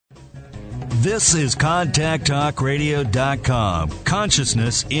This is ContactTalkRadio.com.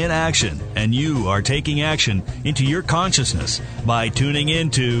 Consciousness in action. And you are taking action into your consciousness by tuning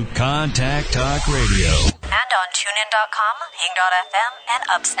into Contact Talk Radio. And on TuneIn.com, Ping.fm, and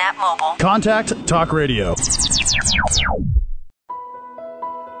UpSnap Mobile. Contact Talk Radio.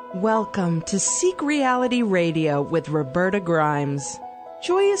 Welcome to Seek Reality Radio with Roberta Grimes.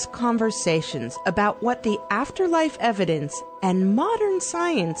 Joyous conversations about what the afterlife evidence and modern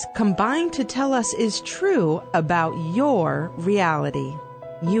science combine to tell us is true about your reality.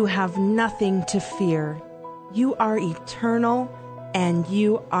 You have nothing to fear. You are eternal and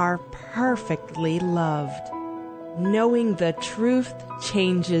you are perfectly loved. Knowing the truth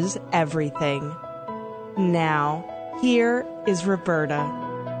changes everything. Now, here is Roberta.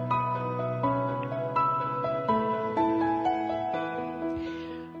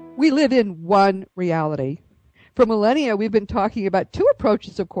 We live in one reality. For millennia, we've been talking about two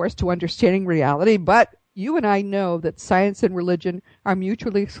approaches, of course, to understanding reality, but you and I know that science and religion are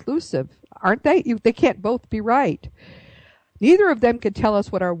mutually exclusive, aren't they? They can't both be right. Neither of them can tell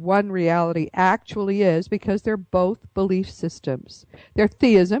us what our one reality actually is because they're both belief systems. They're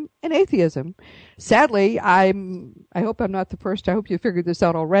theism and atheism. Sadly, I hope I'm not the first. I hope you figured this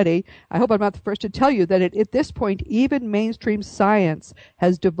out already. I hope I'm not the first to tell you that at this point, even mainstream science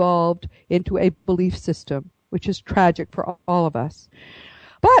has devolved into a belief system, which is tragic for all of us.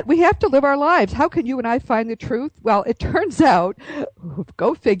 But we have to live our lives. How can you and I find the truth? Well, it turns out,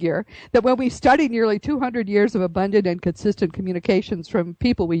 go figure, that when we study nearly 200 years of abundant and consistent communications from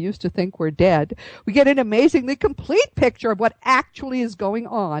people we used to think were dead, we get an amazingly complete picture of what actually is going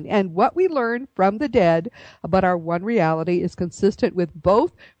on. And what we learn from the dead about our one reality is consistent with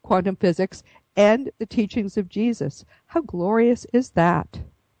both quantum physics and the teachings of Jesus. How glorious is that?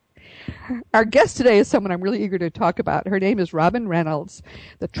 Our guest today is someone I'm really eager to talk about. Her name is Robyn Reynolds.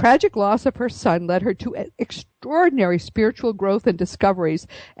 The tragic loss of her son led her to extraordinary spiritual growth and discoveries,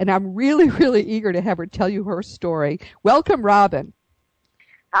 and I'm really, really eager to have her tell you her story. Welcome, Robyn.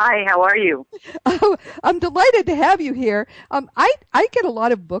 Hi, how are you? Oh, I'm delighted to have you here. I get a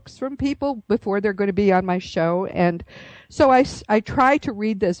lot of books from people before they're going to be on my show, and so I try to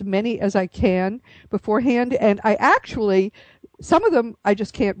read as many as I can beforehand, and I actually... some of them I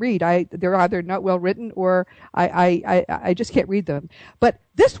just can't read. They're either not well written or I just can't read them. But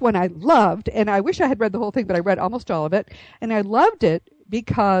this one I loved, and I wish I had read the whole thing, but I read almost all of it. And I loved it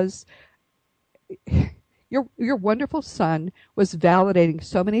because your wonderful son was validating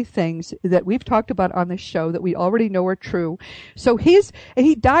so many things that we've talked about on the show that we already know are true. So he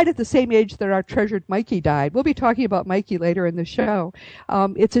died at the same age that our treasured Mikey died. We'll be talking about Mikey later in the show.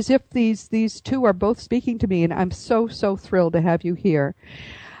 It's as if these two are both speaking to me, and I'm so thrilled to have you here.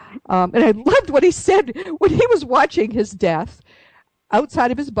 And I loved what he said when he was watching his death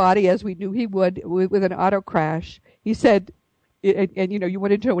outside of his body, as we knew he would with an auto crash. He said, and you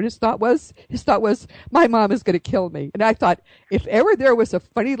wanted to know what his thought was? His thought was, my mom is going to kill me. And I thought, if ever there was a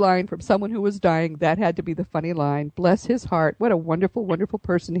funny line from someone who was dying, that had to be the funny line. Bless his heart. What a wonderful, wonderful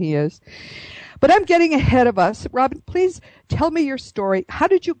person he is. But I'm getting ahead of us. Robyn, please tell me your story. How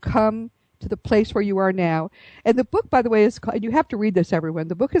did you come to the place where you are now? And the book, by the way, is called, and you have to read this, everyone.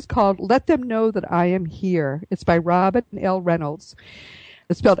 The book is called Let Them Know That I Am Here. It's by Robyn L. Reynolds.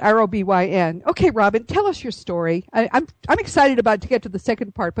 It's spelled R-O-B-Y-N. Okay, Robyn, tell us your story. I'm excited about to get to the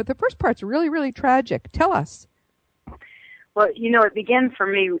second part, but the first part's really, really tragic. Tell us. Well, it began for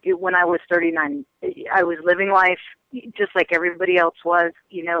me when I was 39. I was living life just like everybody else was.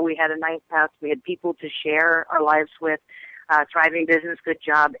 We had a nice house. We had people to share our lives with, thriving business, good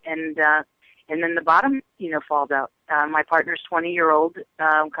job, and then the bottom, falls out. My partner's 20-year-old,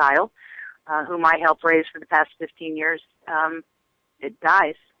 Kyle, whom I helped raise for the past 15 years, it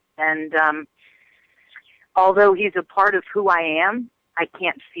dies. And although he's a part of who I am, I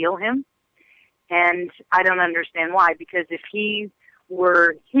can't feel him. And I don't understand why, because if he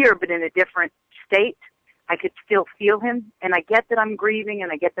were here but in a different state, I could still feel him. And I get that I'm grieving,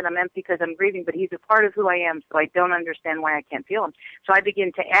 and I get that I'm empty because I'm grieving, but he's a part of who I am, so I don't understand why I can't feel him. So I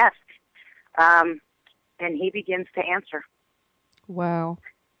begin to ask, and he begins to answer. Wow.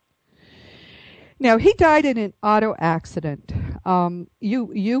 Now, he died in an auto accident.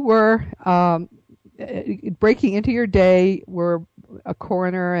 You were breaking into your day, were a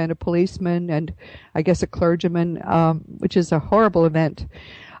coroner and a policeman and I guess a clergyman, which is a horrible event.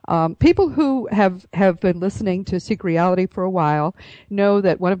 People who have been listening to Seek Reality for a while know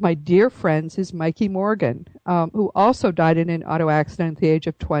that one of my dear friends is Mikey Morgan, who also died in an auto accident at the age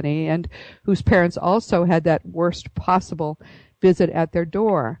of 20 and whose parents also had that worst possible visit at their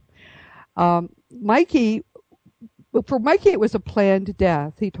door. Mikey Well, for Mikey, it was a planned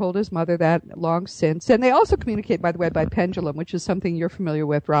death. He told his mother that long since. And they also communicate, by the way, by pendulum, which is something you're familiar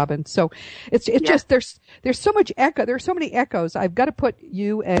with, Robyn. So it's just, there's so much echo. There's so many echoes. I've got to put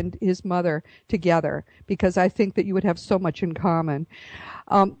you and his mother together because I think that you would have so much in common.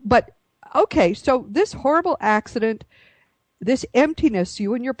 But okay, so this horrible accident, this emptiness,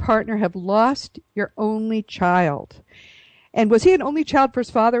 you and your partner have lost your only child. And was he an only child for his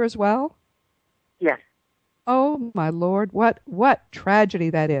father as well? Yes. Oh, my Lord, what tragedy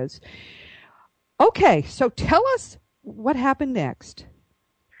that is. Okay, so tell us what happened next.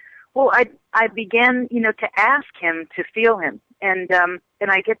 Well, I began, to ask him to feel him, and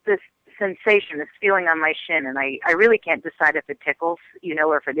I get this sensation, this feeling on my shin, and I really can't decide if it tickles,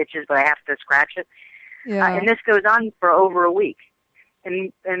 or if it itches, but I have to scratch it. Yeah. And this goes on for over a week.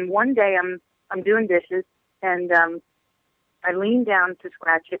 And one day I'm doing dishes, and I lean down to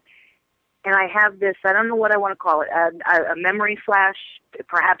scratch it, and I have this, I don't know what I want to call it, a memory flash,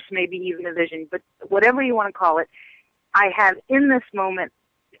 perhaps maybe even a vision, but whatever you want to call it, I have in this moment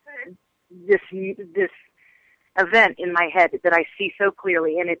this event in my head that I see so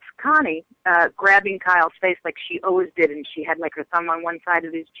clearly, and it's Connie grabbing Kyle's face like she always did, and she had like her thumb on one side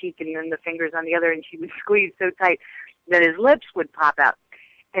of his cheek and then the fingers on the other, and she would squeeze so tight that his lips would pop out.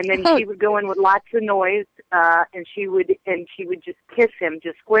 And then she would go in with lots of noise, and she would just kiss him,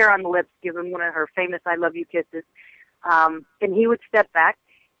 just square on the lips, give him one of her famous "I love you" kisses. And he would step back,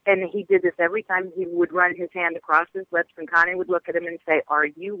 and he did this every time. He would run his hand across his lips, and Connie would look at him and say, "Are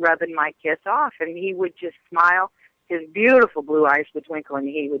you rubbing my kiss off?" And he would just smile. His beautiful blue eyes would twinkle, and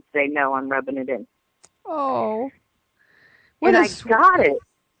he would say, "No, I'm rubbing it in." Oh, and I got it.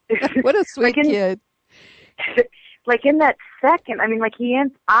 What a sweet kid. Like in that second,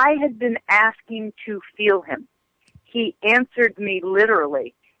 I had been asking to feel him. He answered me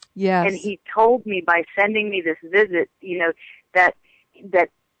literally. Yes. And he told me by sending me this visit, that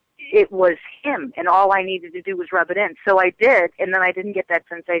it was him and all I needed to do was rub it in. So I did, and then I didn't get that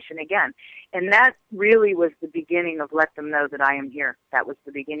sensation again. And that really was the beginning of let them know that I am here. That was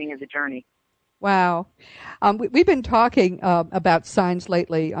the beginning of the journey. Wow. We've been talking about signs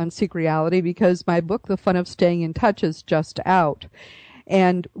lately on Seek Reality because my book, The Fun of Staying in Touch, is just out.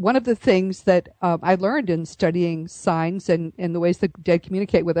 And one of the things that I learned in studying signs and the ways that they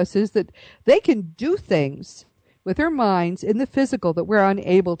communicate with us is that they can do things with their minds in the physical that we're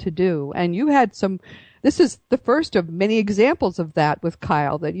unable to do. And you had this is the first of many examples of that with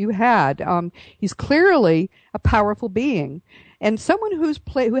Kyle that you had. He's clearly a powerful being. And someone who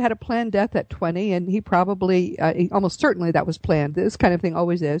had a planned death at 20, and he probably, almost certainly that was planned. This kind of thing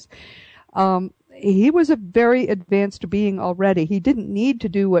always is. He was a very advanced being already. He didn't need to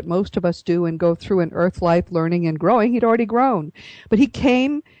do what most of us do and go through an earth life learning and growing. He'd already grown. But he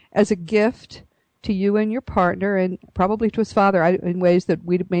came as a gift to you and your partner, and probably to his father in ways that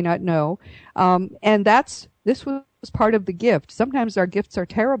we may not know. And this was part of the gift. Sometimes our gifts are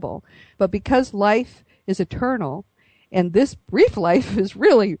terrible, but because life is eternal, and this brief life is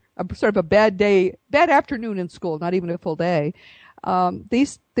really sort of a bad afternoon in school, not even a full day.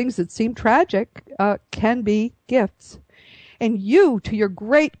 These things that seem tragic can be gifts. And you, to your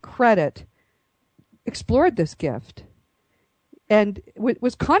great credit, explored this gift. And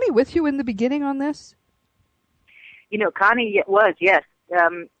was Connie with you in the beginning on this? Connie was, yes.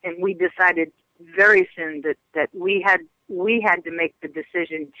 And we decided very soon that we had to make the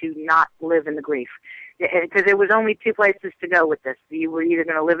decision to not live in the grief. Because there was only two places to go with this. You were either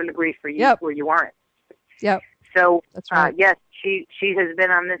going to live in the grief or you weren't. Yep. So, that's right. Yes, she has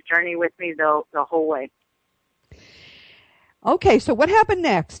been on this journey with me the whole way. Okay, so what happened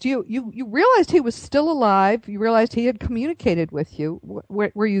next? You realized he was still alive. You realized he had communicated with you.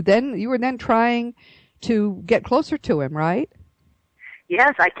 Were you then trying to get closer to him, right?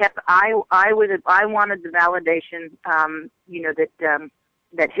 Yes, I wanted the validation,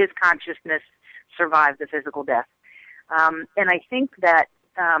 that his consciousness survived the physical death. And I think that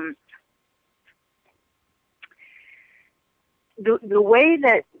the way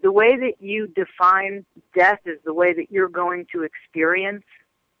that you define death is the way that you're going to experience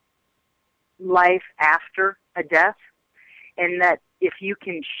life after a death, and that if you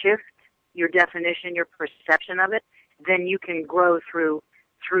can shift your definition, your perception of it, then you can grow through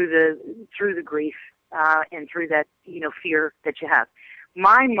the grief and through that fear that you have.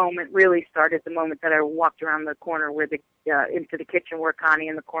 My moment really started the moment that I walked around the corner where into the kitchen where Connie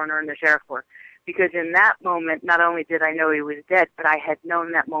in the corner and the sheriff were. Because in that moment, not only did I know he was dead, but I had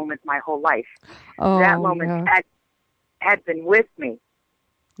known that moment my whole life. Oh, that moment had been with me.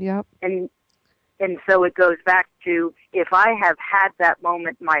 Yep. And so it goes back to, if I have had that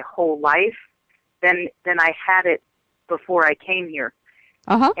moment my whole life, then I had it before I came here.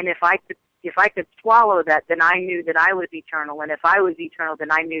 Uh-huh. And if I could swallow that, then I knew that I was eternal. And if I was eternal,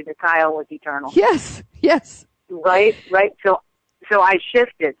 then I knew that Kyle was eternal. Yes, yes. Right. So I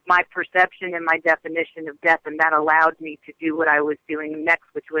shifted my perception and my definition of death, and that allowed me to do what I was doing next,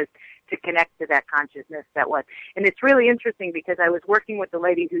 which was to connect to that consciousness that was. And it's really interesting because I was working with a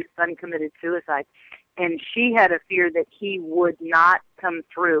lady whose son committed suicide, and she had a fear that he would not come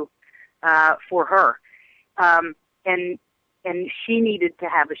through for her. And she needed to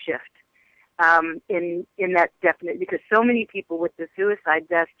have a shift in that definite, because so many people with the suicide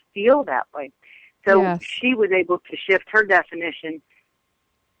deaths feel that way. So yes. She was able to shift her definition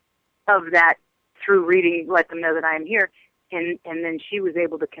of that through reading, let them know that I am here, and then she was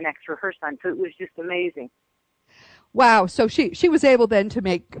able to connect through her son. So it was just amazing. Wow. So she was able then to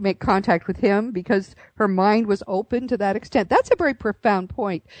make contact with him because her mind was open to that extent. That's a very profound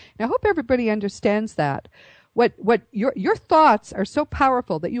point. And I hope everybody understands that. What your thoughts are so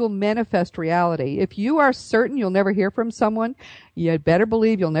powerful that you will manifest reality. If you are certain you'll never hear from someone, you better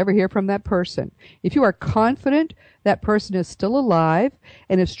believe you'll never hear from that person. If you are confident that person is still alive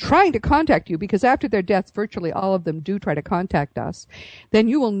and is trying to contact you, because after their deaths, virtually all of them do try to contact us, then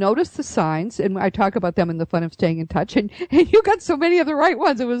you will notice the signs, and I talk about them in the Fun of Staying in Touch, and you got so many of the right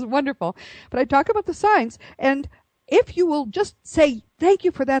ones. It was wonderful. But I talk about the signs, and if you will just say, thank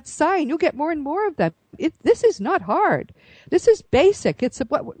you for that sign, you'll get more and more of them. This is not hard. This is basic. It's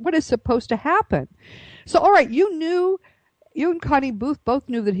what is supposed to happen. So, all right, you and Connie Booth both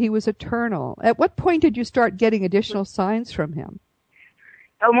knew that he was eternal. At what point did you start getting additional signs from him?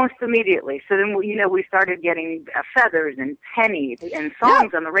 Almost immediately. So then, we started getting feathers and pennies and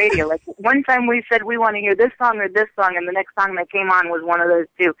songs on the radio. Like one time we said, we want to hear this song or this song, and the next song that came on was one of those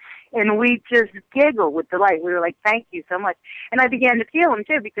two. And we just giggled with delight. We were like, thank you so much. And I began to feel him,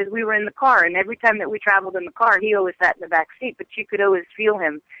 too, because we were in the car. And every time that we traveled in the car, he always sat in the back seat. But you could always feel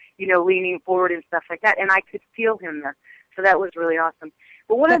him, leaning forward and stuff like that. And I could feel him there. So that was really awesome.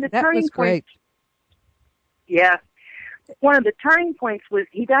 But one of the turning points. Yeah. One of the turning points was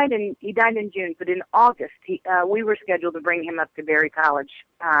he died in June, but in August, we were scheduled to bring him up to Berry College.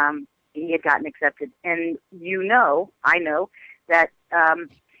 He had gotten accepted. And I know that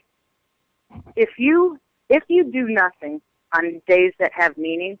if you do nothing on days that have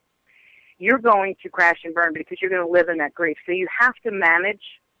meaning, you're going to crash and burn because you're going to live in that grief. So you have to manage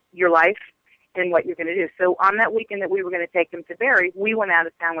your life and what you're going to do. So on that weekend that we were going to take him to Berry, we went out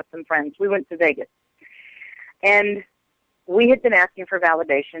of town with some friends. We went to Vegas. And we had been asking for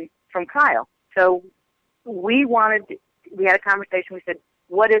validation from Kyle. So we had a conversation. We said,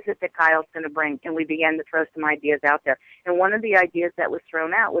 what is it that Kyle's going to bring? And we began to throw some ideas out there. And one of the ideas that was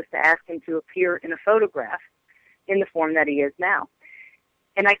thrown out was to ask him to appear in a photograph in the form that he is now.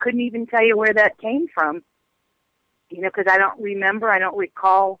 And I couldn't even tell you where that came from, because I don't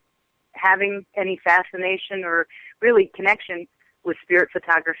recall having any fascination or really connection with spirit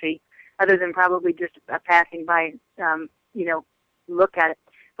photography other than probably just a passing by, look at it.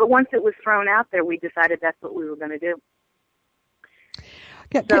 But once it was thrown out there, we decided that's what we were going to do.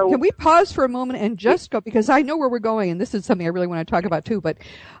 Can we pause for a moment and just go, because I know where we're going, and this is something I really want to talk about too, but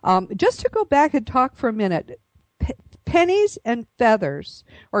just to go back and talk for a minute. Pennies and feathers,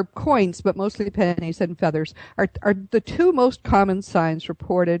 or coins, but mostly pennies and feathers, are the two most common signs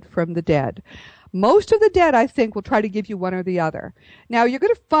reported from the dead. Most of the dead, I think, will try to give you one or the other. Now, you're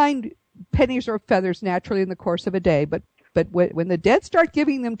going to find pennies or feathers naturally in the course of a day, but when the dead start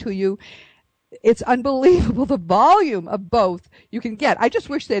giving them to you, it's unbelievable the volume of both you can get. I just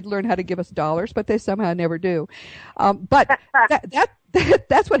wish they'd learn how to give us dollars, but they somehow never do. But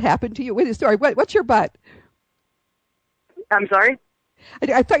that's what happened to you. Wait, sorry, what's your butt? I'm sorry?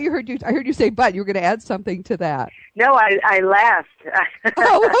 I thought I heard you say but. You were going to add something to that. No, I laughed.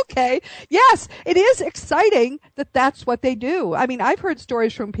 Oh, okay. Yes, it is exciting that that's what they do. I mean, I've heard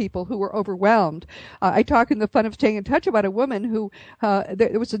stories from people who were overwhelmed. I talk in the Fun of Staying in Touch about a woman who,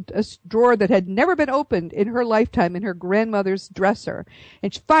 there was a drawer that had never been opened in her lifetime in her grandmother's dresser.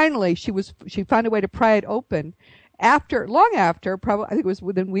 And finally, she found a way to pry it open. Long after, probably, I think it was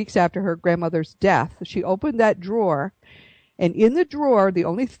within weeks after her grandmother's death, she opened that drawer. And in the drawer, the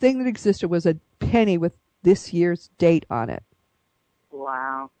only thing that existed was a penny with this year's date on it.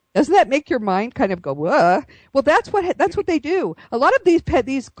 Wow. Doesn't that make your mind kind of go, whoa? Well, that's what they do. A lot of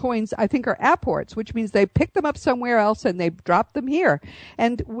these coins, I think, are apports, which means they pick them up somewhere else and they drop them here.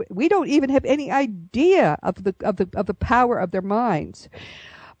 And we don't even have any idea of the power of their minds.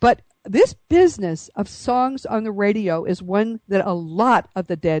 But this business of songs on the radio is one that a lot of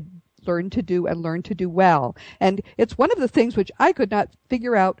the dead learn to do and learn to do well. And it's one of the things which I could not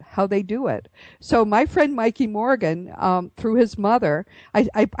figure out how they do it. So my friend Mikey Morgan, through his mother,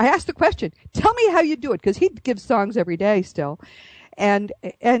 I asked the question, tell me how you do it, because he gives songs every day still. And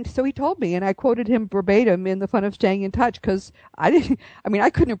so he told me, and I quoted him verbatim in The Fun of Staying in Touch, because I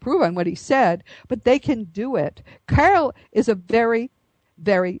couldn't improve on what he said, but they can do it. Carl is a very,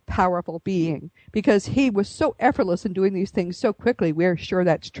 very powerful being because he was so effortless in doing these things so quickly. We're sure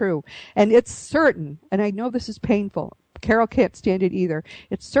that's true. And it's certain, and I know this is painful, Carol can't stand it either.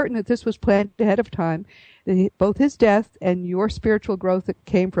 It's certain that this was planned ahead of time, both his death and your spiritual growth that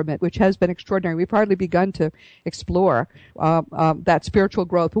came from it, which has been extraordinary. We've hardly begun to explore that spiritual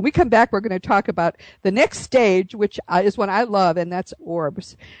growth. When we come back, we're going to talk about the next stage, which is one I love, and that's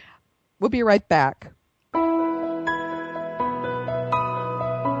orbs. We'll be right back.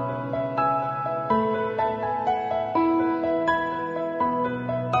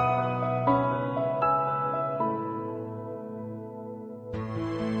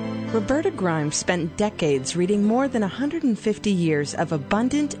 Roberta Grimes spent decades reading more than 150 years of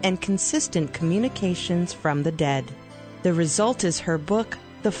abundant and consistent communications from the dead. The result is her book,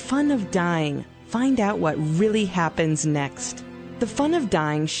 The Fun of Dying. Find out what really happens next. The Fun of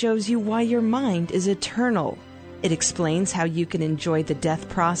Dying shows you why your mind is eternal. It explains how you can enjoy the death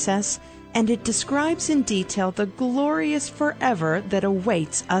process, and it describes in detail the glorious forever that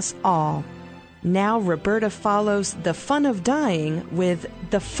awaits us all. Now Roberta follows The Fun of Dying with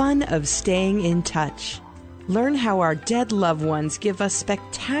The Fun of Staying in Touch. Learn how our dead loved ones give us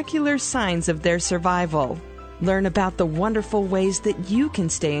spectacular signs of their survival. Learn about the wonderful ways that you can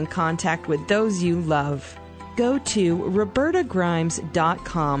stay in contact with those you love. Go to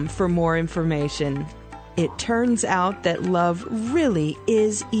robertagrimes.com for more information. It turns out that love really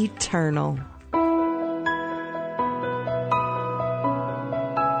is eternal.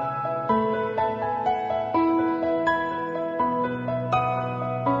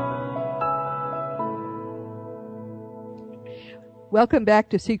 Welcome back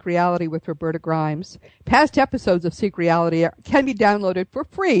to Seek Reality with Roberta Grimes. Past episodes of Seek Reality can be downloaded for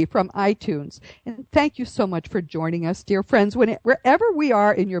free from iTunes. And thank you so much for joining us, dear friends. Wherever we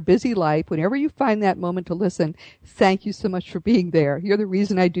are in your busy life, whenever you find that moment to listen, thank you so much for being there. You're the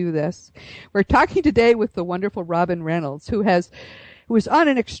reason I do this. We're talking today with the wonderful Robyn Reynolds, who is on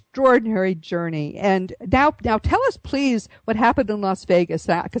an extraordinary journey. And now tell us, please, what happened in Las Vegas,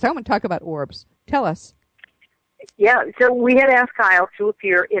 because I want to talk about orbs. Tell us. Yeah, so we had asked Kyle to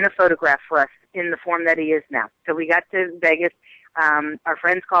appear in a photograph for us in the form that he is now. So we got to Vegas. Our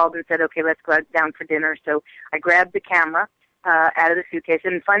friends called and said, okay, let's go down for dinner. So I grabbed the camera out of the suitcase.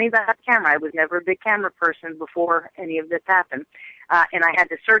 And funny about the camera, I was never a big camera person before any of this happened. And I had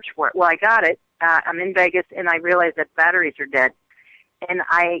to search for it. Well, I got it. I'm in Vegas, and I realized that batteries are dead. And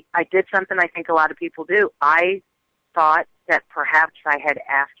I did something I think a lot of people do. I thought that perhaps I had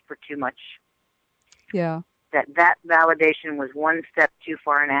asked for too much. Yeah. That validation was one step too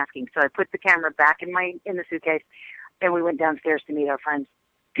far in asking. So I put the camera back in the suitcase, and we went downstairs to meet our friends.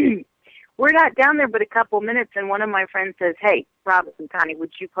 We're not down there but a couple minutes, and one of my friends says, hey, Robyn and Connie,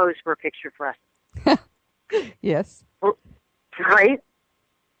 would you pose for a picture for us? Yes. Right?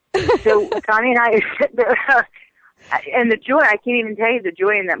 So Connie and I, and the joy, I can't even tell you the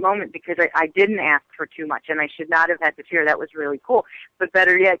joy in that moment, because I didn't ask for too much, and I should not have had to fear. That was really cool. But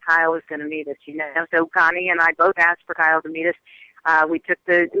better yet, Kyle was going to meet us, So Connie and I both asked for Kyle to meet us.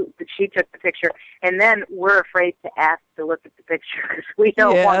 She took the picture, and then we're afraid to ask to look at the picture because we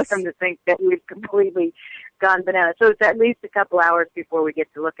don't want them to think that we've completely gone bananas. So it's at least a couple hours before we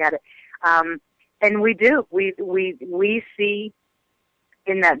get to look at it. And we do. We see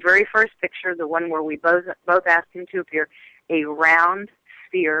in that very first picture, the one where we both asked him to appear, a round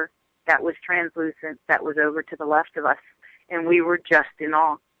sphere that was translucent that was over to the left of us, and we were just in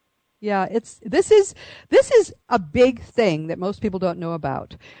awe. Yeah, this is a big thing that most people don't know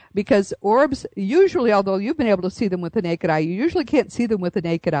about, because orbs usually, although you've been able to see them with the naked eye, you usually can't see them with the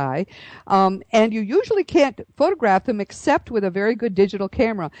naked eye, and you usually can't photograph them except with a very good digital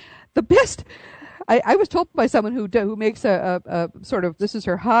camera. The best. I was told by someone who makes a sort of, this is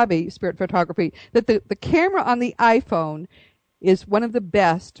her hobby, spirit photography, that the camera on the iPhone is one of the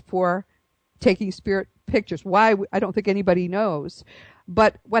best for taking spirit pictures. Why? I don't think anybody knows.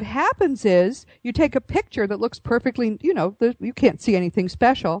 But what happens is you take a picture that looks perfectly, you can't see anything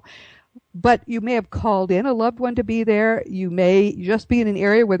special, but you may have called in a loved one to be there. You may just be in an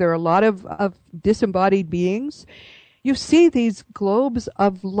area where there are a lot of disembodied beings. You see these globes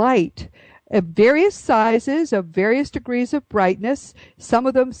of light of various sizes, of various degrees of brightness. Some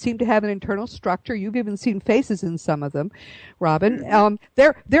of them seem to have an internal structure. You've even seen faces in some of them, Robyn.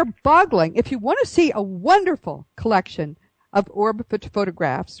 They're boggling. If you want to see a wonderful collection of orb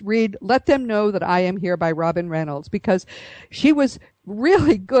photographs, read Let Them Know That I Am Here by Robyn Reynolds, because she was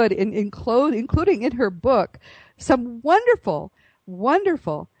really good in including in her book some wonderful,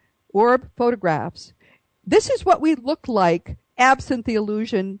 wonderful orb photographs. This is what we look like absent the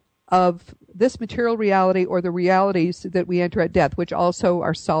illusion of this material reality or the realities that we enter at death, which also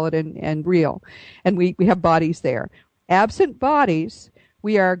are solid and real. And we have bodies there. Absent bodies,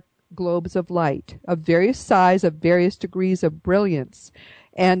 we are globes of light of various size, of various degrees of brilliance.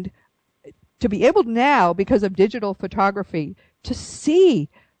 And to be able now, because of digital photography, to see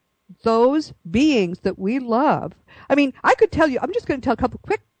those beings that we love. I mean, I could tell you, I'm just going to tell a couple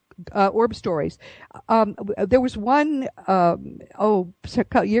quick orb stories. There was one, a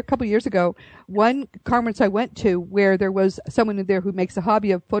couple years ago, one conference I went to where there was someone in there who makes a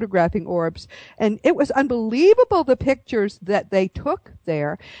hobby of photographing orbs, and it was unbelievable the pictures that they took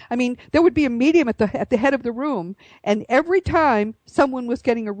there. I mean, there would be a medium at the head of the room, and every time someone was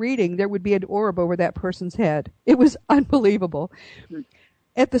getting a reading, there would be an orb over that person's head. It was unbelievable.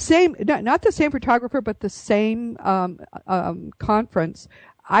 At the same, not the same photographer, but the same conference,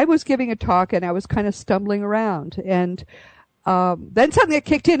 I was giving a talk and I was kind of stumbling around, and then suddenly it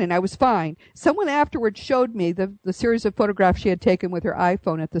kicked in and I was fine. Someone afterwards showed me the series of photographs she had taken with her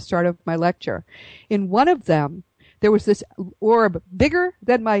iPhone at the start of my lecture. In one of them, there was this orb bigger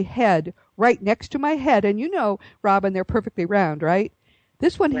than my head right next to my head, and you know, Robyn, they're perfectly round, right?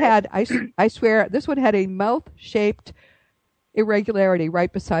 This one had, I swear, this one had a mouth-shaped irregularity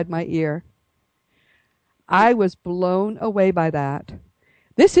right beside my ear. I was blown away by that.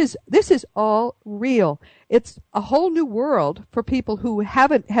 This is all real. It's a whole new world for people who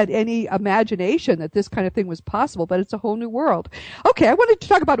haven't had any imagination that this kind of thing was possible, but it's a whole new world. Okay, I wanted to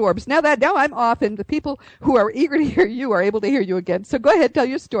talk about orbs. Now I'm off, and the people who are eager to hear you are able to hear you again. So go ahead, tell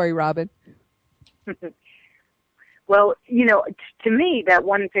your story, Robyn. Well, you know, to me, that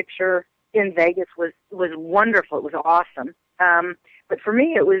one picture in Vegas was wonderful. It was awesome. But for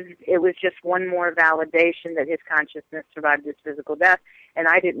me, it was just one more validation that his consciousness survived his physical death, and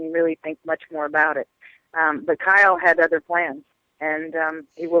I didn't really think much more about it. But Kyle had other plans, and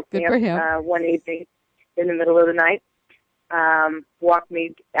he woke me up one evening in the middle of the night, walked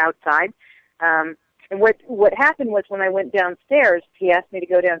me outside. And what happened was when I went downstairs, he asked me to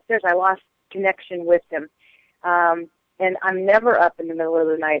go downstairs. I lost connection with him, and I'm never up in the middle of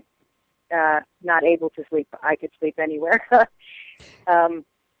the night. Not able to sleep. I could sleep anywhere.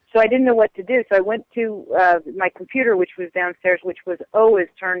 So I didn't know what to do. So I went to my computer, which was downstairs, which was always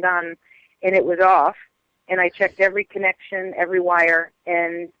turned on, and it was off. And I checked every connection, every wire,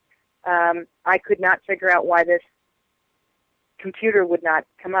 and I could not figure out why this computer would not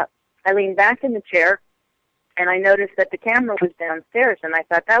come up. I leaned back in the chair, and I noticed that the camera was downstairs, and I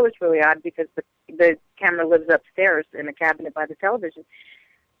thought that was really odd because the camera lives upstairs in a cabinet by the television.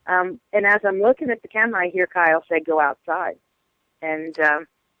 And as I'm looking at the camera, I hear Kyle say, "Go outside." And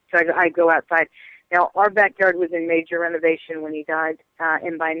so I go outside. Now, our backyard was in major renovation when he died,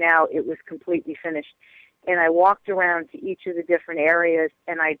 and by now it was completely finished. And I walked around to each of the different areas,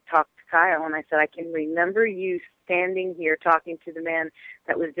 and I talked to Kyle, and I said, "I can remember you standing here talking to the man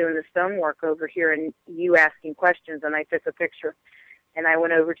that was doing the stonework over here and you asking questions," and I took a picture. And I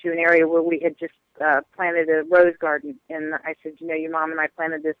went over to an area where we had just planted a rose garden. And I said, "You know, your mom and I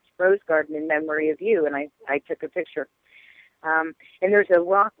planted this rose garden in memory of you." And I took a picture. And there's a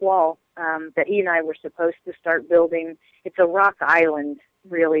rock wall that he and I were supposed to start building. It's a rock island,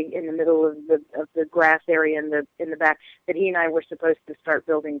 really, in the middle of the grass area in the back that he and I were supposed to start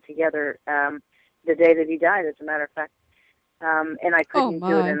building together the day that he died, as a matter of fact. And I couldn't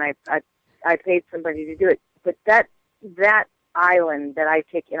do it, and I paid somebody to do it. But that island that I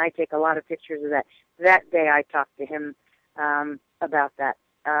take a lot of pictures of that day I talked to him about that.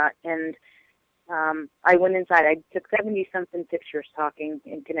 And I went inside. I took 70-something pictures talking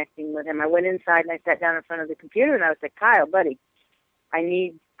and connecting with him. I went inside and I sat down in front of the computer and I was like, "Kyle, buddy, I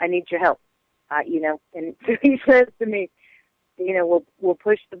need your help." You know, and so he says to me, "You know, we'll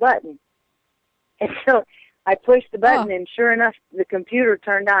push the button." And so I pushed the button, and sure enough, the computer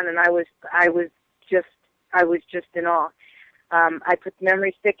turned on, and I was just in awe. I put the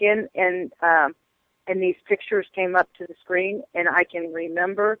memory stick in, and these pictures came up to the screen, and I can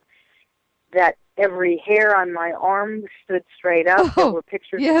remember that every hair on my arm stood straight up. There were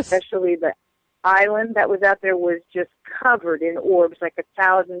pictures, especially island that was out there was just covered in orbs, like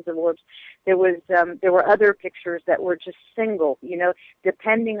thousands of orbs. There were other pictures that were just single,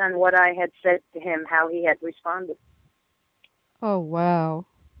 depending on what I had said to him, how he had responded. Oh, wow.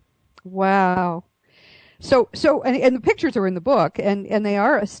 Wow. So, and the pictures are in the book, and they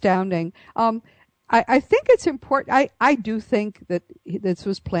are astounding. I think it's important. I do think that this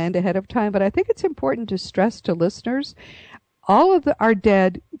was planned ahead of time, but I think it's important to stress to listeners, all of our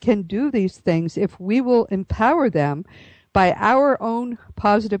dead can do these things if we will empower them by our own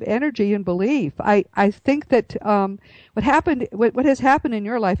positive energy and belief. I think that what has happened in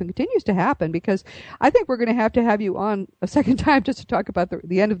your life and continues to happen, because I think we're going to have you on a second time just to talk about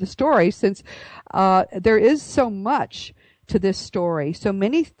the end of the story, since there is so much to this story, so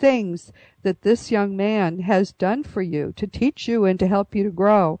many things that this young man has done for you to teach you and to help you to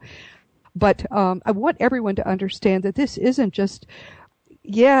grow. But I want everyone to understand that this isn't just,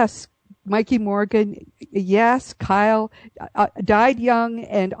 yes, Mikey Morgan, yes, Kyle died young,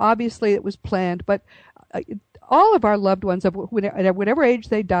 and obviously it was planned, but all of our loved ones, at whatever age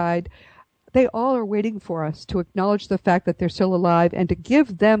they died, they all are waiting for us to acknowledge the fact that they're still alive and to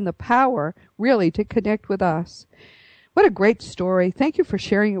give them the power, really, to connect with us. What a great story. Thank you for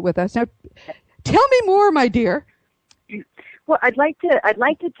sharing it with us. Now, tell me more, my dear. Well, I'd like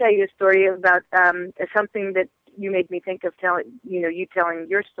to tell you a story about something that you made me think of you telling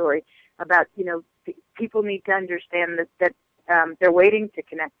your story about, people need to understand that they're waiting to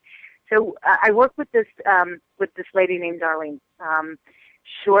connect. So I work with this lady named Darlene,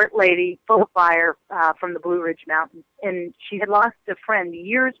 short lady, full of fire, from the Blue Ridge Mountains, and she had lost a friend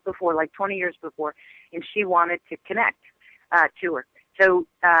years before, like 20 years before, and she wanted to connect to her. So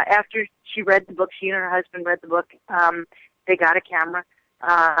after she read the book, she and her husband read the book. They got a camera,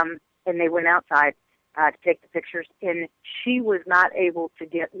 and they went outside to take the pictures, and she was not able to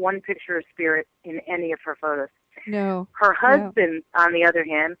get one picture of spirit in any of her photos. No. Her husband, on the other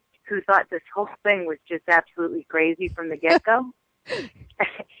hand, who thought this whole thing was just absolutely crazy from the get-go,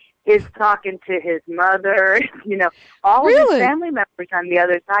 is talking to his mother. All of his family members on the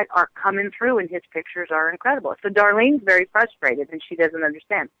other side are coming through, and his pictures are incredible. So Darlene's very frustrated, and she doesn't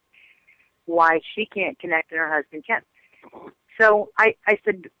understand why she can't connect and her husband can. So I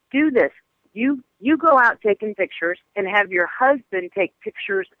said, do this. You go out taking pictures and have your husband take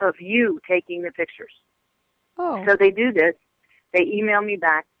pictures of you taking the pictures. Oh. So they do this. They email me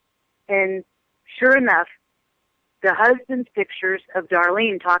back, and sure enough, the husband's pictures of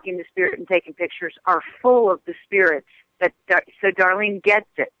Darlene talking to spirit and taking pictures are full of the spirits. So Darlene gets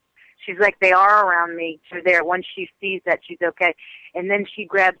it. She's like, they are around me. They're there. Once she sees that, she's okay. And then she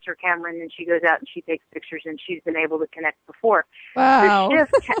grabs her camera, and then she goes out and she takes pictures, and she's been able to connect before. Wow.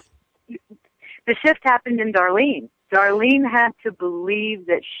 The shift happened in Darlene. Darlene had to believe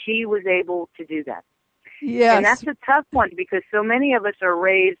that she was able to do that. Yes. And that's a tough one, because so many of us are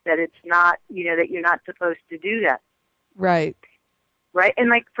raised that it's not, that you're not supposed to do that. Right. Right? And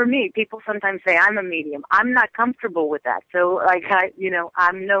like for me, people sometimes say I'm a medium. I'm not comfortable with that. So like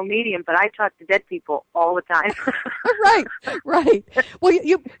I'm no medium, but I talk to dead people all the time. Right. Well,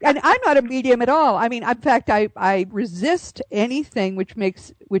 and I'm not a medium at all. I mean, in fact, I resist anything which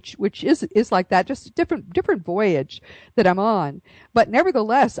is like that, just a different voyage that I'm on. But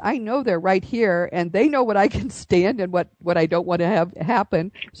nevertheless, I know they're right here, and they know what I can stand and what I don't want to have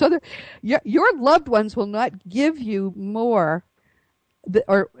happen. So your loved ones will not give you more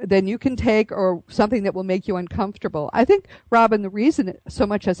than you can take, or something that will make you uncomfortable. I think, Robyn, the reason so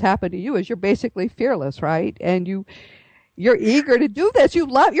much has happened to you is you're basically fearless, right? And you're eager to do this. You're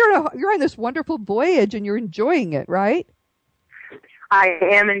on this wonderful voyage, and you're enjoying it, right? I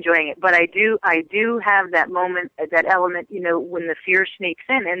am enjoying it, but I do have that moment, that element, when the fear sneaks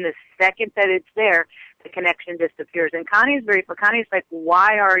in, and the second that it's there, the connection disappears. And Connie's like,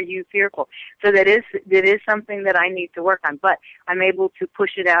 why are you fearful? So that is something that I need to work on, but I'm able to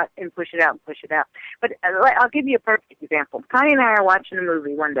push it out and push it out and push it out. But I'll give you a perfect example. Connie and I are watching a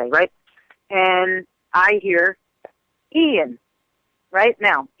movie one day, right? And I hear Ian. Right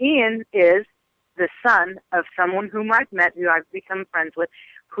now, Ian is the son of someone whom I've met, who I've become friends with,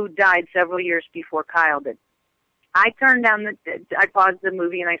 who died several years before Kyle did. I pause the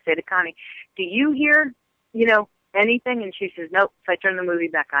movie and I say to Connie, do you hear, anything? And she says, nope. So I turn the movie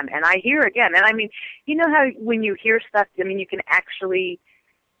back on and I hear again. And I mean, you know how when you hear stuff, you can actually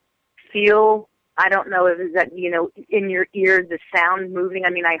feel, I don't know if it's that, in your ear, the sound moving. I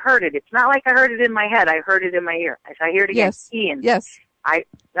mean, I heard it. It's not like I heard it in my head. I heard it in my ear. So I hear it again. Yes. Ian. Yes.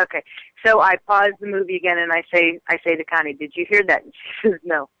 Okay. So I pause the movie again and I say to Connie, did you hear that? And she says,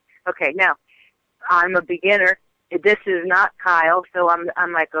 no. Okay. Now, I'm a beginner this is not Kyle. So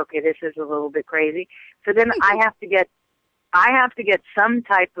I'm like, okay, this is a little bit crazy. So then I have to get some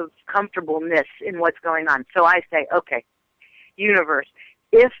type of comfortableness in what's going on. So I say, okay, universe,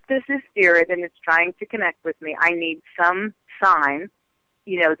 if this is spirit and it's trying to connect with me, I need some sign,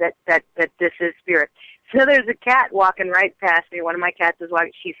 that this is spirit. So there's a cat walking right past me. One of my cats is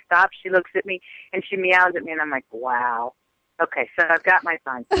walking. She stops, she looks at me, and she meows at me, and I'm like, wow. Okay, so I've got my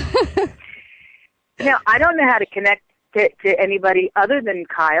sign. Now, I don't know how to connect to anybody other than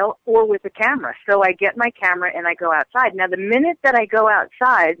Kyle or with a camera. So I get my camera and I go outside. Now, the minute that I go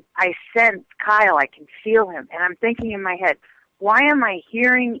outside, I sense Kyle. I can feel him. And I'm thinking in my head, why am I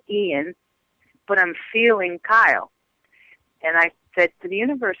hearing Ian, but I'm feeling Kyle? And I said to the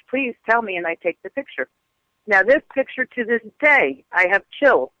universe, please tell me, and I take the picture. Now, this picture to this day, I have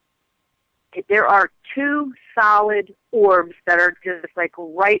chills. There are two solid orbs that are just like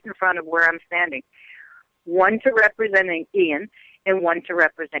right in front of where I'm standing. One to representing Ian and one to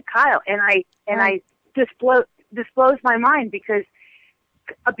represent Kyle. And I this blows my mind because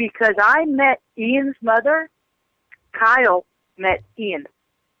I met Ian's mother, Kyle met Ian.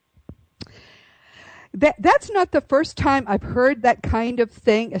 That's not the first time I've heard that kind of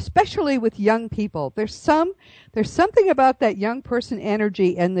thing, especially with young people. There's something about that young person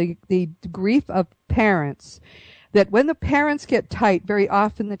energy and the grief of parents that when the parents get tight, very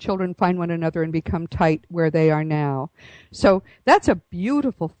often the children find one another and become tight where they are now. So that's a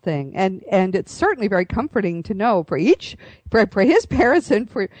beautiful thing, and it's certainly very comforting to know for his parents and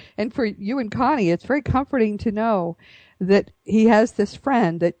for you and Connie. It's very comforting to know that he has this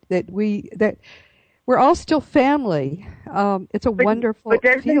friend that we're all still family. It's a wonderful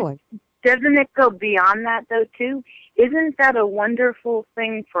feeling. Doesn't it go beyond that though too? Isn't that a wonderful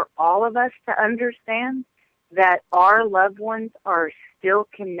thing for all of us to understand? That our loved ones are still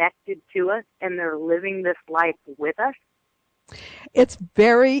connected to us and they're living this life with us? It's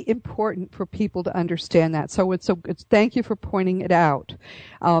very important for people to understand that. So it's thank you for pointing it out.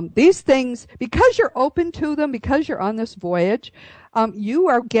 These things, because you're open to them, because you're on this voyage, you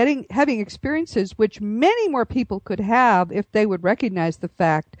are having experiences which many more people could have if they would recognize the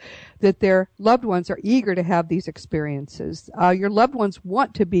fact that their loved ones are eager to have these experiences. Your loved ones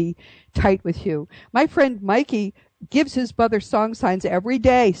want to be tight with you. My friend Mikey gives his mother song signs every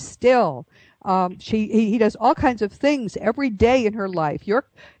day still. He does all kinds of things every day in her life.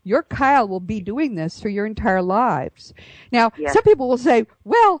 Your Kyle will be doing this for your entire lives. Now, Some people will say,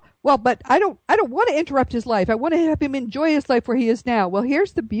 well, but I don't want to interrupt his life. I want to have him enjoy his life where he is now. Well,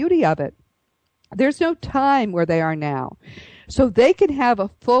 here's the beauty of it. There's no time where they are now. So they can have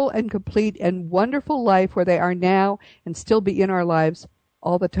a full and complete and wonderful life where they are now and still be in our lives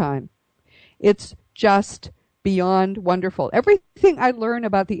all the time. It's just beyond wonderful. Everything I learn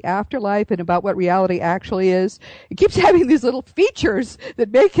about the afterlife and about what reality actually is, it keeps having these little features that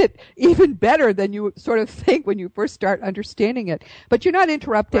make it even better than you sort of think when you first start understanding it. But you're not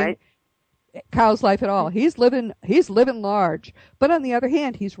interrupting Kyle's life at all. He's living large. But on the other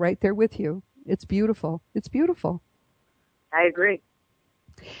hand, he's right there with you. It's beautiful. It's beautiful. I agree.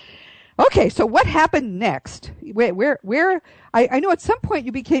 Okay, so what happened next? I know at some point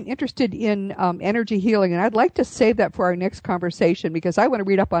you became interested in energy healing, and I'd like to save that for our next conversation because I want to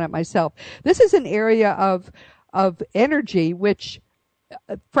read up on it myself. This is an area of energy which,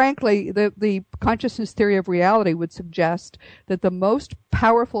 frankly, the consciousness theory of reality would suggest that the most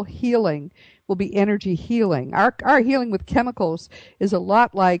powerful healing will be energy healing. Our healing with chemicals is a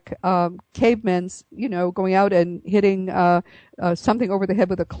lot like cavemen's, going out and hitting something over the head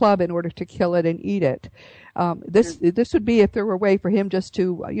with a club in order to kill it and eat it. This would be if there were a way for him just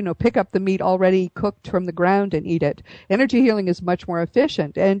to, pick up the meat already cooked from the ground and eat it. Energy healing is much more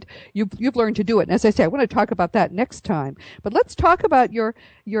efficient, and you've learned to do it. And as I say, I want to talk about that next time. But let's talk about your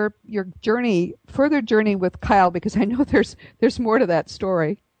journey, further journey with Kyle, because I know there's more to that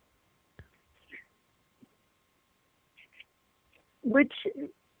story. So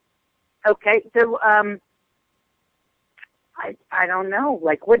I don't know,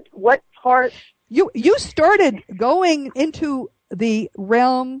 like what part? You started going into the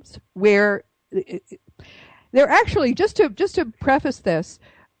realms where they're actually, just to preface this,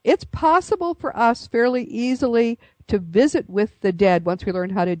 it's possible for us fairly easily to visit with the dead once we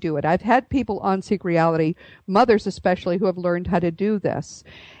learn how to do it. I've had people on Seek Reality, mothers especially, who have learned how to do this.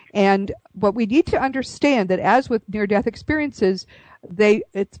 And what we need to understand that as with near-death experiences,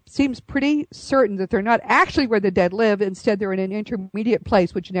 it seems pretty certain that they're not actually where the dead live. Instead, they're in an intermediate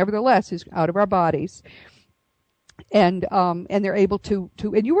place, which nevertheless is out of our bodies. And they're able to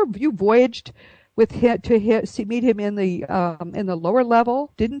and you voyaged with him meet him in the lower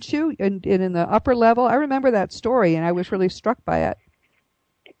level, didn't you? And in the upper level, I remember that story, and I was really struck by it.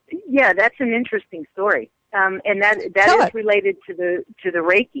 Yeah, that's an interesting story, and that is related to the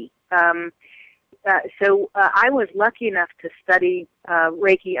Reiki. So I was lucky enough to study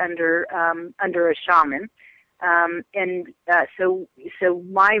Reiki under a shaman, and so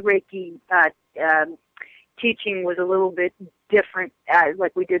my Reiki teaching was a little bit different.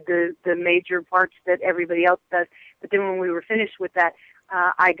 Like we did the major parts that everybody else does, but then when we were finished with that,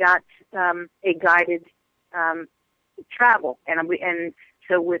 I got a guided travel, and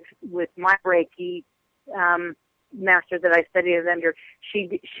so with my Reiki master that I studied under,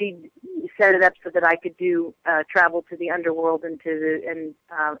 she set it up so that I could do travel to the underworld and to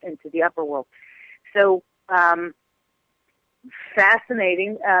the upper world. So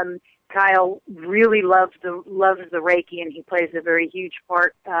fascinating. Kyle really loves the Reiki, and he plays a very huge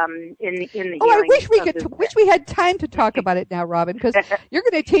part in the healing. I wish we had time to talk about it now, Robyn, because you're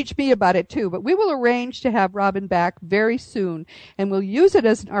going to teach me about it too. But we will arrange to have Robyn back very soon, and we'll use it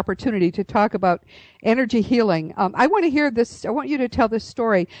as an opportunity to talk about energy healing. I want to hear this. I want you to tell this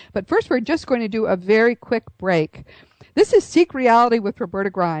story. But first, we're just going to do a very quick break. This is Seek Reality with Roberta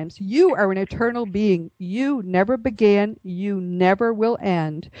Grimes. You are an eternal being. You never began. You never will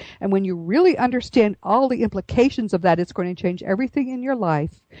end. And when you really understand all the implications of that, it's going to change everything in your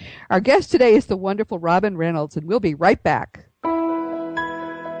life. Our guest today is the wonderful Robyn Reynolds, and we'll be right back.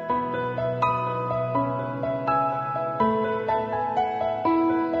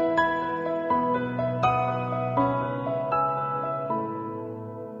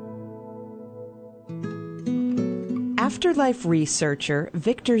 Afterlife researcher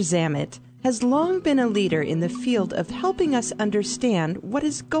Victor Zammit has long been a leader in the field of helping us understand what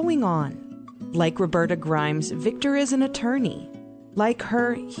is going on. Like Roberta Grimes, Victor is an attorney. Like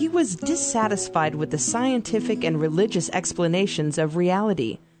her, he was dissatisfied with the scientific and religious explanations of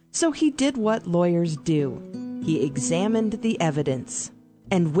reality, so he did what lawyers do. He examined the evidence.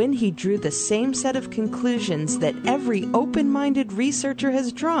 And when he drew the same set of conclusions that every open-minded researcher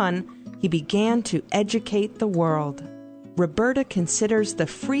has drawn, he began to educate the world. Roberta considers the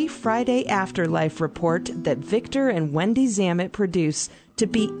free Friday Afterlife report that Victor and Wendy Zammit produce to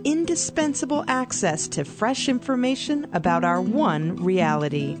be indispensable access to fresh information about our one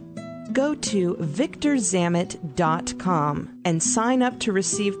reality. Go to victorzammit.com and sign up to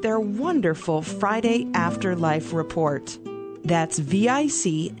receive their wonderful Friday Afterlife report. That's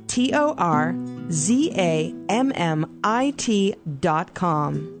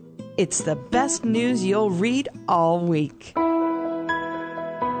VictorZammit.com. It's the best news you'll read all week.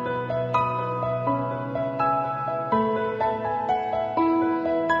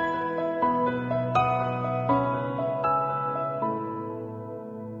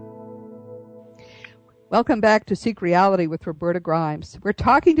 Welcome back to Seek Reality with Roberta Grimes. We're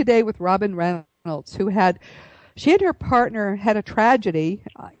talking today with Robyn Reynolds, she and her partner had a tragedy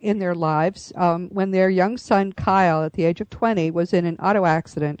in their lives when their young son, Kyle, at the age of 20, was in an auto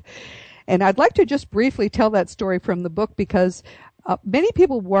accident. And I'd like to just briefly tell that story from the book because many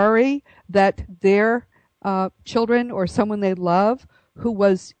people worry that their children or someone they love who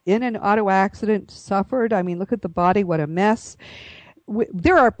was in an auto accident suffered. I mean, look at the body, what a mess.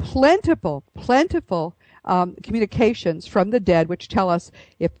 There are plentiful communications from the dead which tell us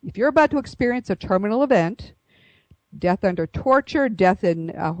if you're about to experience a terminal event, death under torture, death in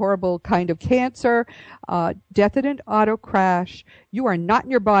a horrible kind of cancer, death in an auto crash, you are not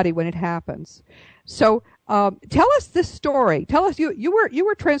in your body when it happens. So tell us this story. Tell us you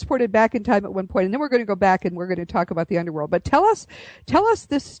were transported back in time at one point, and then we're going to go back and we're going to talk about the underworld. But tell us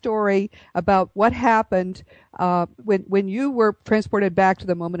this story about what happened when you were transported back to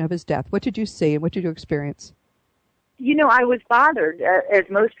the moment of his death. What did you see and what did you experience? You know, I was bothered, as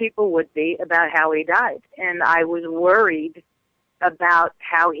most people would be, about how he died. And I was worried about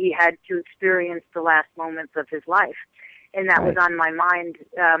how he had to experience the last moments of his life. And that was on my mind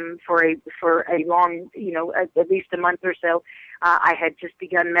for a long, at least a month or so. I had just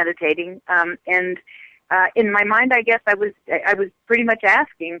begun meditating. And in my mind, I guess I was pretty much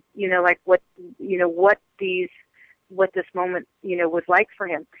asking, what this moment, was like for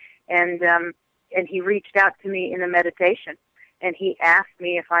him. And he reached out to me in a meditation, and he asked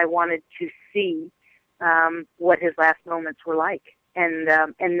me if I wanted to see what his last moments were like, and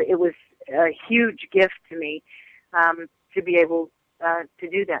it was a huge gift to me to be able to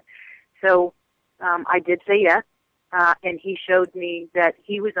do that. So I did say yes, and he showed me that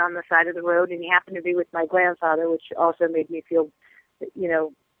he was on the side of the road, and he happened to be with my grandfather, which also made me feel,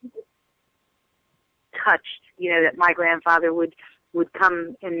 touched, that my grandfather would would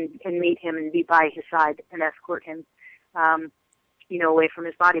come and meet him and be by his side and escort him, away from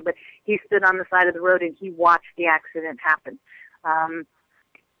his body. But he stood on the side of the road and he watched the accident happen.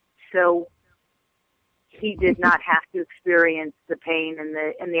 So he did not have to experience the pain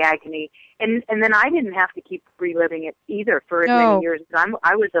and the agony. And then I didn't have to keep reliving it either for as many years as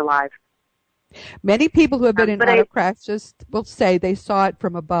I was alive. Many people who have been in auto crashes will say they saw it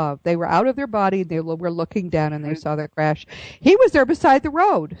from above. They were out of their body, they were looking down, and they saw the crash. He was there beside the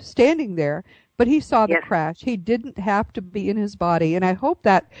road, standing there, but he saw the crash. He didn't have to be in his body, and I hope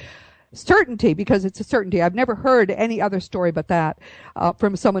that certainty, because it's a certainty. I've never heard any other story but that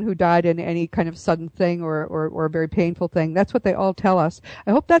from someone who died in any kind of sudden thing or a very painful thing. That's what they all tell us.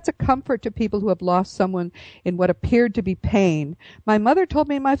 I hope that's a comfort to people who have lost someone in what appeared to be pain. My mother told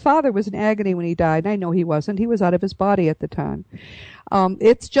me my father was in agony when he died, and I know he wasn't. He was out of his body at the time.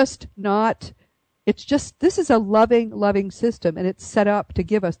 This is a loving system, and it's set up to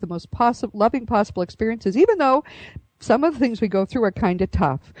give us the most loving possible experiences, even though some of the things we go through are kind of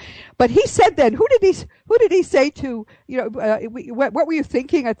tough. But he said then, who did he say to, what were you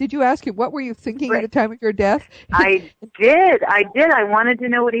thinking? Did you ask him, what were you thinking at the time of your death? I did. I wanted to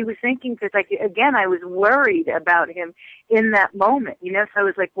know what he was thinking because, I was worried about him in that moment, So I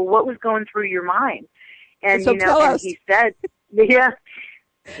was like, well, what was going through your mind? And, so tell us. He said,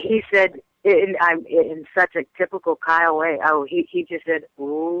 he said, in such a typical Kyle way. He just said,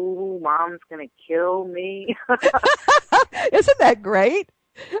 "Ooh, Mom's gonna kill me." Isn't that great?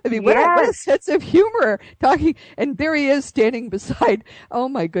 I mean, what a sense of humor talking. And there he is standing beside. Oh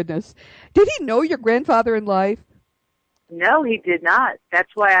my goodness! Did he know your grandfather in life? No, he did not.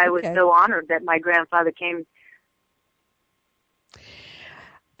 That's why I was so honored that my grandfather came.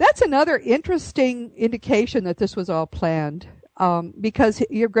 That's another interesting indication that this was all planned. Because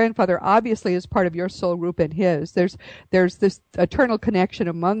your grandfather obviously is part of your soul group and his. There's this eternal connection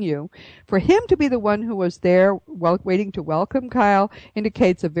among you. For him to be the one who was there waiting to welcome Kyle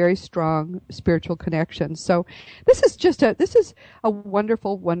indicates a very strong spiritual connection. So this is a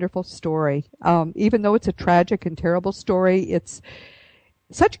wonderful, wonderful story. Even though it's a tragic and terrible story, it's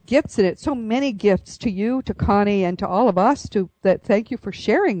such gifts in it, so many gifts to you, to Connie, and to all of us. Thank you for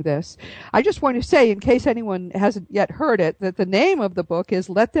sharing this. I just want to say, in case anyone hasn't yet heard it, that the name of the book is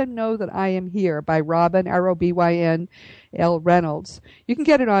 "Let Them Know That I Am Here" by Robyn, Robyn L. Reynolds. You can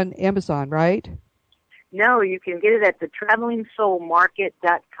get it on Amazon, right? No, you can get it at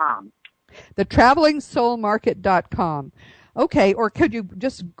thetravelingsoulmarket.com. Thetravelingsoulmarket.com. Okay, or could you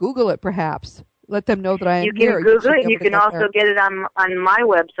just Google it, perhaps? Let them know that I am here. You can Google it. You can also get it on my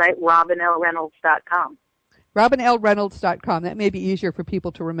website, RobynLReynolds.com. RobynLReynolds.com. That may be easier for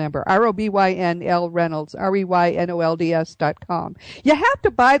people to remember. ROBYNL Reynolds, REYNOLDS.com. You have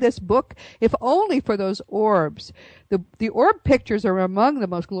to buy this book, if only for those orbs. The orb pictures are among the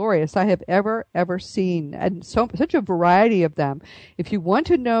most glorious I have ever seen, and such a variety of them. If you want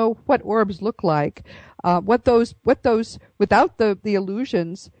to know what orbs look like, what those without the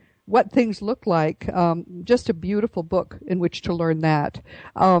illusions, what things look like, just a beautiful book in which to learn that.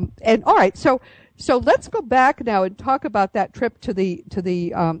 And all right, so let's go back now and talk about that trip to the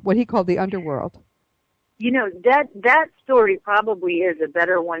what he called the underworld. That story probably is a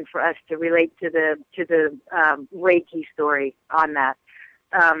better one for us to relate to the Reiki story on that.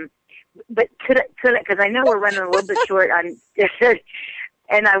 But could I, because I know we're running a little bit short on,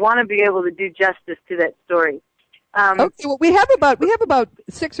 and I want to be able to do justice to that story. Okay, well, we have about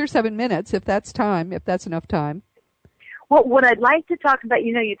 6 or 7 minutes, if that's enough time. Well, what I'd like to talk about,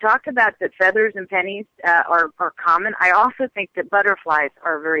 you talk about that feathers and pennies are common. I also think that butterflies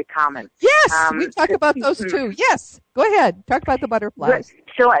are very common. Yes, we talk about those too. Yes, go ahead. Talk about the butterflies.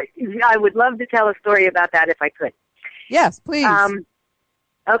 So I would love to tell a story about that if I could. Yes, please.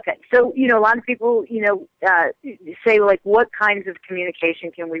 Okay, so, a lot of people, say, what kinds of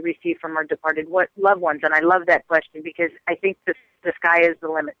communication can we receive from our departed loved ones? And I love that question because I think the sky is the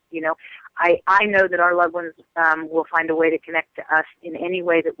limit, I know that our loved ones will find a way to connect to us in any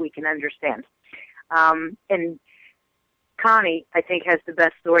way that we can understand. And Connie, I think, has the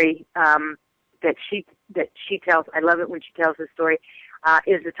best story that she tells. I love it when she tells the story,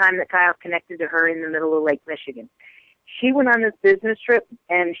 is the time that Kyle connected to her in the middle of Lake Michigan. She went on this business trip,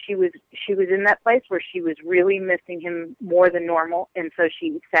 and she was in that place where she was really missing him more than normal. And so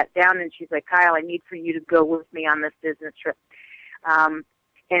she sat down and she's like, "Kyle, I need for you to go with me on this business trip." And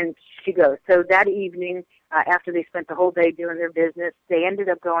she goes. So that evening, after they spent the whole day doing their business, they ended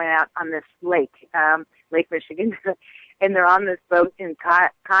up going out on this lake, Lake Michigan, and they're on this boat. And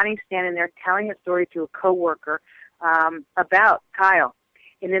Connie's standing there telling a story to a coworker about Kyle.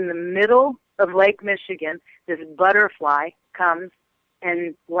 And in the middle of Lake Michigan, this butterfly comes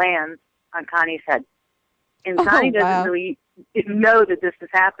and lands on Connie's head. And Oh, Connie doesn't wow. really know that this is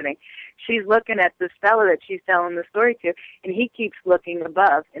happening. She's looking at this fellow that she's telling the story to, and he keeps looking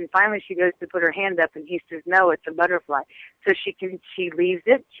above. And finally she goes to put her hand up, and he says, no, it's a butterfly. So she leaves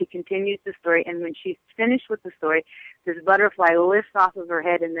it, she continues the story, and when she's finished with the story, this butterfly lifts off of her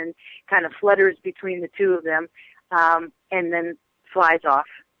head and then kind of flutters between the two of them, and then flies off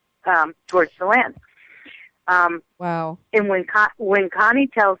towards the land. Wow. And when Connie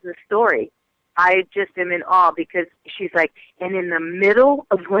tells the story, I just am in awe, because she's like, and in the middle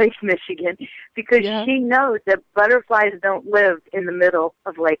of Lake Michigan, because she knows that butterflies don't live in the middle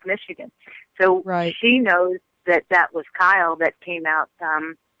of Lake Michigan. So she knows that that was Kyle that came out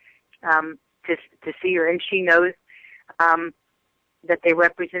to see her, and she knows that they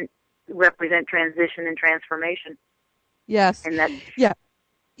represent transition and transformation. Yes. And that, yes.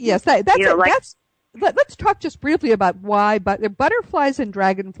 Let's talk just briefly about why. But butterflies and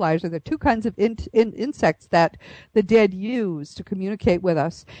dragonflies are the two kinds of insects that the dead use to communicate with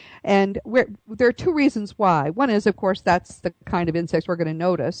us, and there are two reasons why. One is, of course, that's the kind of insects we're going to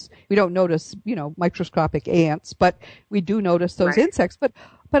notice. We don't notice, microscopic ants, but we do notice those insects.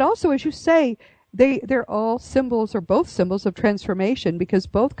 But also, as you say, they're all symbols, or both symbols of transformation, because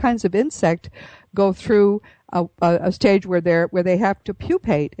both kinds of insect go through a stage where they have to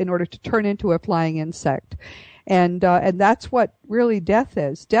pupate in order to turn into a flying insect, and that's what really death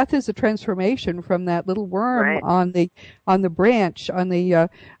is. Death is a transformation from that little worm on the branch, on the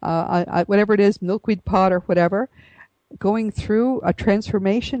whatever it is, milkweed pod or whatever, going through a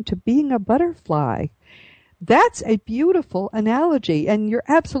transformation to being a butterfly. That's a beautiful analogy, and you're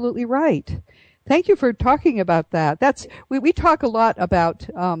absolutely right. Thank you for talking about that. We talk a lot about,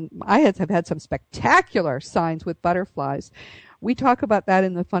 I have had some spectacular signs with butterflies. We talk about that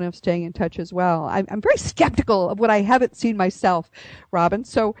in the Fun of Staying in Touch as well. I'm very skeptical of what I haven't seen myself, Robyn.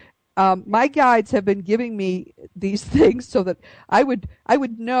 So, my guides have been giving me these things so that I would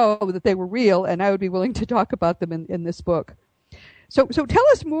know that they were real, and I would be willing to talk about them in this book. So tell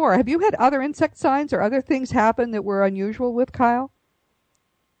us more. Have you had other insect signs or other things happen that were unusual with Kyle?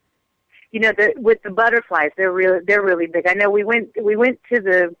 With the butterflies, they're really big. I know we went to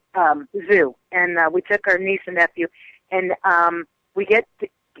the zoo, and we took our niece and nephew, and we get to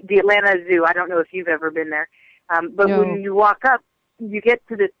the Atlanta Zoo. I don't know if you've ever been there, but when you walk up, you get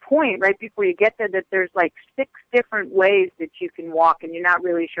to this point right before you get there that there's like 6 different ways that you can walk, and you're not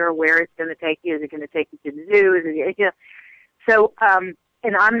really sure where it's going to take you. Is it going to take you to the zoo? Is it, So,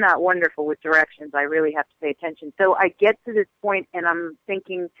 and I'm not wonderful with directions. I really have to pay attention. So I get to this point, and I'm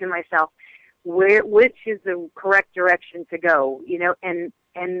thinking to myself, which is the correct direction to go, and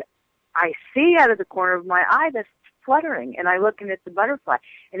I see out of the corner of my eye this fluttering, and I look, and it's a butterfly,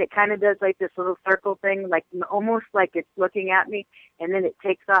 and it kind of does like this little circle thing, like almost like it's looking at me, and then it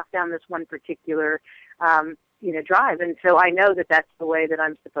takes off down this one particular, drive, and so I know that that's the way that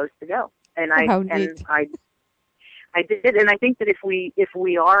I'm supposed to go, and I did, and I think that if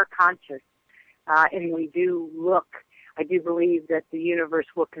we are conscious, and we do look, I do believe that the universe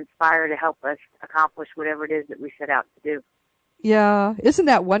will conspire to help us accomplish whatever it is that we set out to do. Yeah, isn't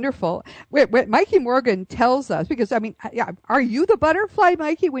that wonderful? Mikey Morgan tells us, because, are you the butterfly,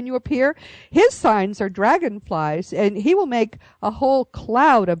 Mikey, when you appear? His signs are dragonflies, and he will make a whole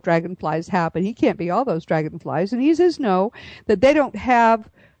cloud of dragonflies happen. He can't be all those dragonflies, and he says no, that they don't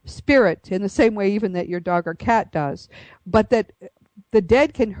have spirit in the same way even that your dog or cat does, but that the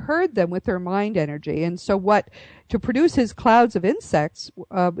dead can herd them with their mind energy. And so to produce his clouds of insects,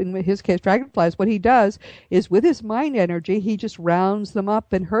 in his case dragonflies, what he does is with his mind energy, he just rounds them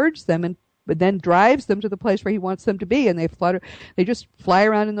up and herds them, but then drives them to the place where he wants them to be, and they just fly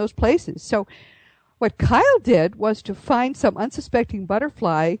around in those places. So what Kyle did was to find some unsuspecting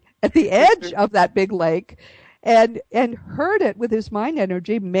butterfly at the edge of that big lake, and herd it with his mind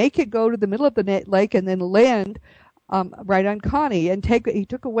energy, make it go to the middle of the lake, and then land right on Connie, and he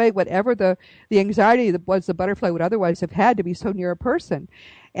took away whatever the anxiety that was the butterfly would otherwise have had to be so near a person.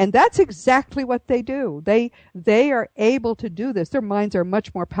 And that's exactly what they do. They are able to do this. Their minds are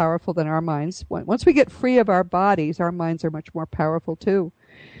much more powerful than our minds. Once we get free of our bodies, our minds are much more powerful too.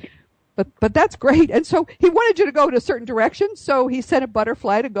 But that's great. And so he wanted you to go to a certain direction, so he sent a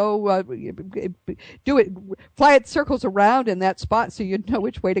butterfly to go do it, fly its circles around in that spot so you'd know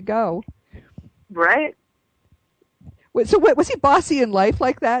which way to go. Right. So was he bossy in life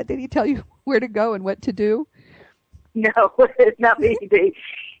like that? Did he tell you where to go and what to do? No, not me.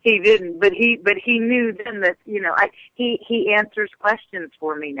 He didn't. But he knew then that, he answers questions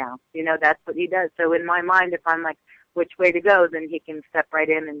for me now. That's what he does. So in my mind, if I'm like, which way to go, then he can step right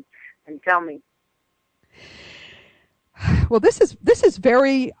in and tell me. Well, this is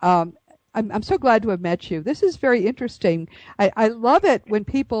very. I'm so glad to have met you. This is very interesting. I love it when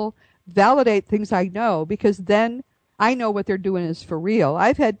people validate things I know, because then I know what they're doing is for real.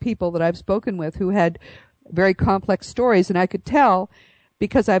 I've had people that I've spoken with who had very complex stories, and I could tell,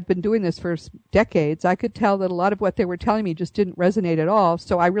 because I've been doing this for decades, I could tell that a lot of what they were telling me just didn't resonate at all.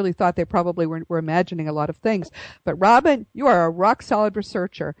 So I really thought they probably were imagining a lot of things. But Robyn, you are a rock-solid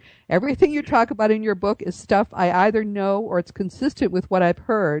researcher. Everything you talk about in your book is stuff I either know or it's consistent with what I've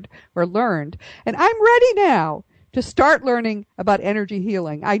heard or learned. And I'm ready now to start learning about energy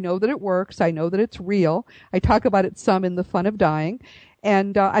healing. I know that it works. I know that it's real. I talk about it some in The Fun of Dying.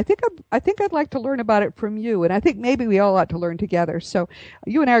 And I think I'd like to learn about it from you, and I think maybe we all ought to learn together. So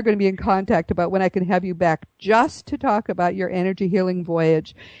you and I are going to be in contact about when I can have you back, just to talk about your energy healing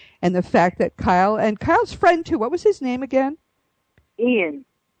voyage, and the fact that Kyle and Kyle's friend too. What was his name again? Ian.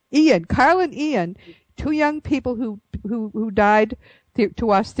 Kyle and Ian, two young people who died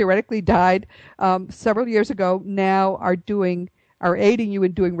to us, theoretically died several years ago. Now are aiding you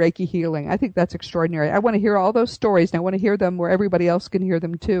in doing Reiki healing. I think that's extraordinary. I want to hear all those stories, and I want to hear them where everybody else can hear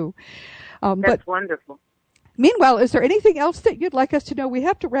them too. That's wonderful. Meanwhile, is there anything else that you'd like us to know? We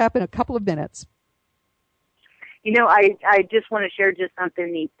have to wrap in a couple of minutes. I just want to share just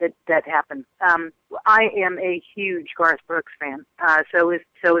something neat that happened. I am a huge Garth Brooks fan. So is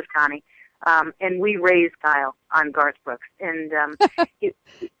Connie. And we raised Kyle on Garth Brooks. And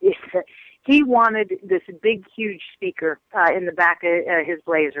he wanted this big, huge speaker in the back of his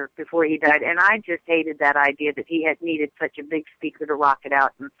Blazer before he died, and I just hated that idea that he had needed such a big speaker to rock it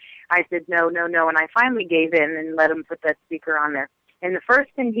out. And I said, no, and I finally gave in and let him put that speaker on there. And the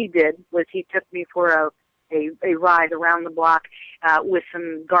first thing he did was he took me for a ride around the block with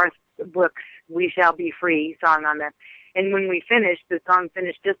some Garth Brooks "We Shall Be Free" song on there. And when we finished, the song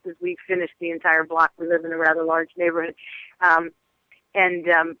finished just as we finished the entire block. We live in a rather large neighborhood. And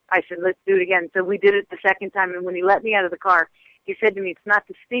I said, let's do it again. So we did it the second time, and when he let me out of the car, he said to me, it's not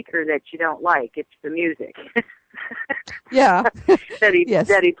the speaker that you don't like, it's the music. Yeah.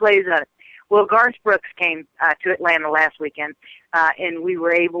 that he plays on it. Well, Garth Brooks came to Atlanta last weekend, and we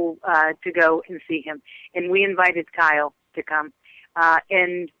were able to go and see him. And we invited Kyle to come.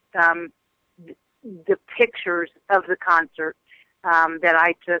 And the pictures of the concert that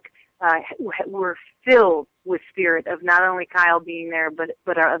I took were filled with spirit of not only Kyle being there,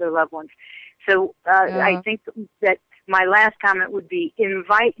 but our other loved ones. So I think that my last comment would be,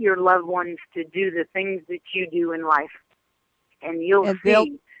 invite your loved ones to do the things that you do in life, and you'll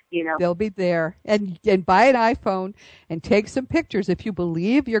see. They'll be there. And buy an iPhone and take some pictures. If you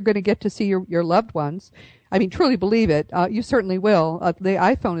believe you're going to get to see your loved ones, I mean, truly believe it, you certainly will. The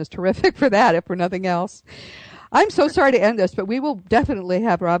iPhone is terrific for that, if for nothing else. I'm so sorry to end this, but we will definitely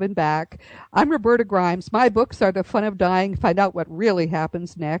have Robyn back. I'm Roberta Grimes. My books are The Fun of Dying, Find Out What Really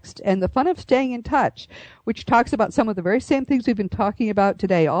Happens Next, and The Fun of Staying in Touch, which talks about some of the very same things we've been talking about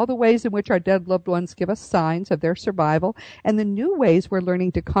today, all the ways in which our dead loved ones give us signs of their survival, and the new ways we're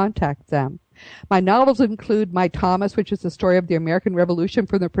learning to contact them. My novels include My Thomas, which is the story of the American Revolution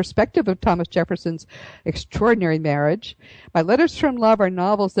from the perspective of Thomas Jefferson's extraordinary marriage. My Letters from Love are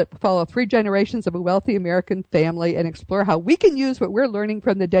novels that follow 3 generations of a wealthy American family and explore how we can use what we're learning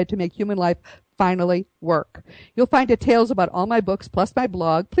from the dead to make human life finally work. You'll find details about all my books plus my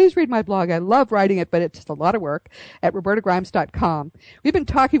blog. Please read my blog. I love writing it, but it's just a lot of work, at robertagrimes.com. We've been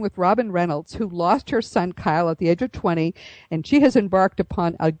talking with Robyn Reynolds, who lost her son Kyle at the age of 20, and she has embarked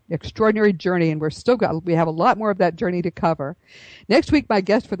upon an extraordinary journey, and we have a lot more of that journey to cover. Next week, my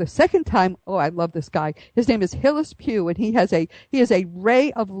guest for the second time, I love this guy. His name is Hillis Pugh, and he is a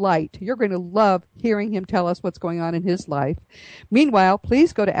ray of light. You're going to love hearing him tell us what's going on in his life. Meanwhile,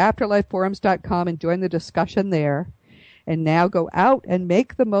 please go to afterlifeforums.com and join the discussion there. And now go out and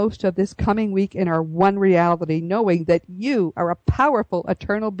make the most of this coming week in our one reality, knowing that you are a powerful,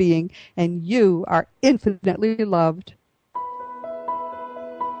 eternal being and you are infinitely loved.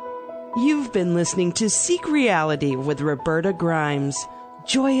 You've been listening to Seek Reality with Roberta Grimes.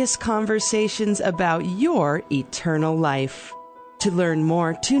 Joyous conversations about your eternal life. To learn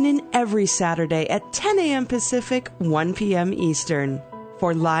more, tune in every Saturday at 10 a.m. Pacific, 1 p.m. Eastern.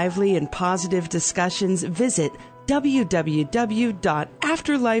 For lively and positive discussions, visit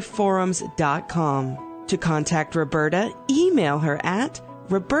www.afterlifeforums.com. To contact Roberta, email her at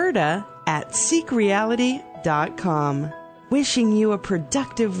roberta@seekreality.com. Wishing you a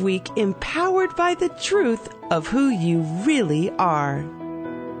productive week empowered by the truth of who you really are.